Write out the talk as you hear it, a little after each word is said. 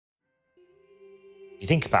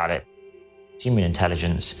think about it, human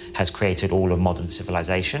intelligence has created all of modern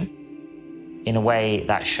civilization in a way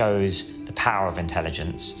that shows the power of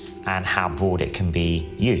intelligence and how broad it can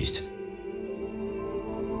be used.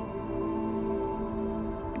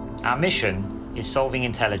 Our mission is solving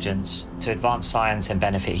intelligence to advance science and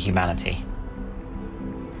benefit humanity.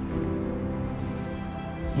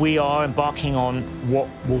 We are embarking on what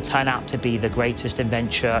will turn out to be the greatest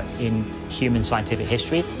adventure in human scientific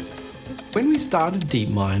history. When we started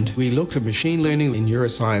DeepMind, we looked at machine learning in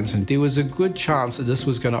neuroscience, and there was a good chance that this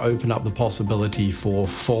was going to open up the possibility for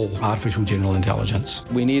full artificial general intelligence.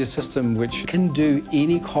 We need a system which can do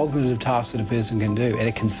any cognitive task that a person can do, and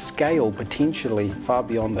it can scale potentially far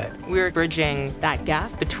beyond that. We're bridging that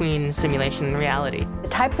gap between simulation and reality. The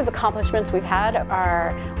types of accomplishments we've had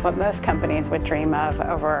are what most companies would dream of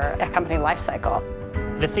over a company life cycle.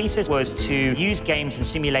 The thesis was to use games and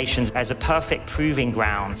simulations as a perfect proving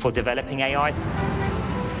ground for developing AI.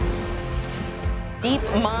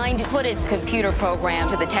 DeepMind put its computer program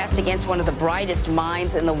to the test against one of the brightest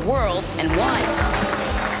minds in the world and won.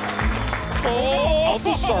 Oh,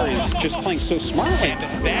 AlphaStar is just playing so smartly.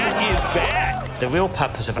 That is that. The real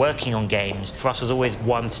purpose of working on games for us was always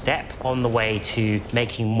one step on the way to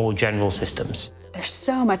making more general systems. There's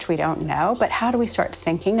so much we don't know, but how do we start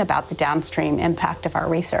thinking about the downstream impact of our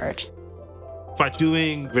research? By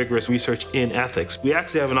doing rigorous research in ethics, we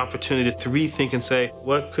actually have an opportunity to rethink and say,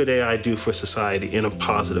 what could AI do for society in a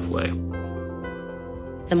positive way?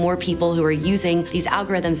 The more people who are using these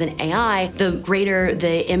algorithms and AI, the greater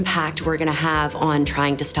the impact we're going to have on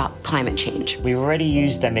trying to stop climate change. We've already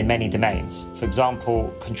used them in many domains. For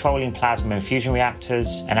example, controlling plasma and fusion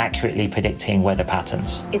reactors and accurately predicting weather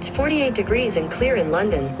patterns. It's 48 degrees and clear in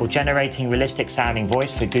London. Or generating realistic sounding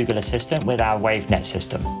voice for Google Assistant with our WaveNet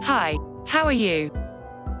system. Hi, how are you?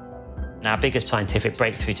 Our biggest scientific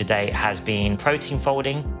breakthrough to date has been protein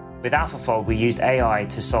folding. With AlphaFold, we used AI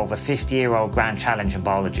to solve a 50-year-old grand challenge in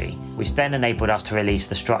biology, which then enabled us to release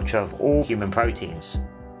the structure of all human proteins.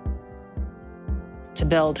 To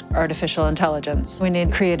build artificial intelligence, we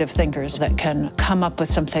need creative thinkers that can come up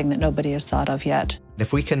with something that nobody has thought of yet.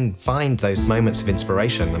 If we can find those moments of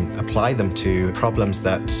inspiration and apply them to problems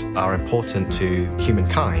that are important to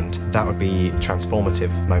humankind, that would be a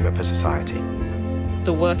transformative moment for society.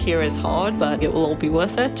 The work here is hard, but it will all be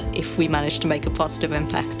worth it if we manage to make a positive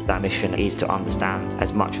impact. Our mission is to understand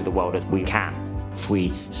as much of the world as we can. If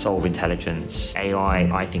we solve intelligence, AI,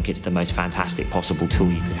 I think it's the most fantastic possible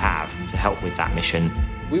tool you could have to help with that mission.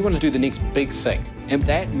 We want to do the next big thing, and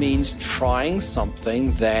that means trying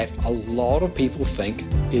something that a lot of people think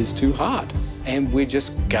is too hard, and we're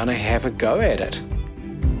just gonna have a go at it.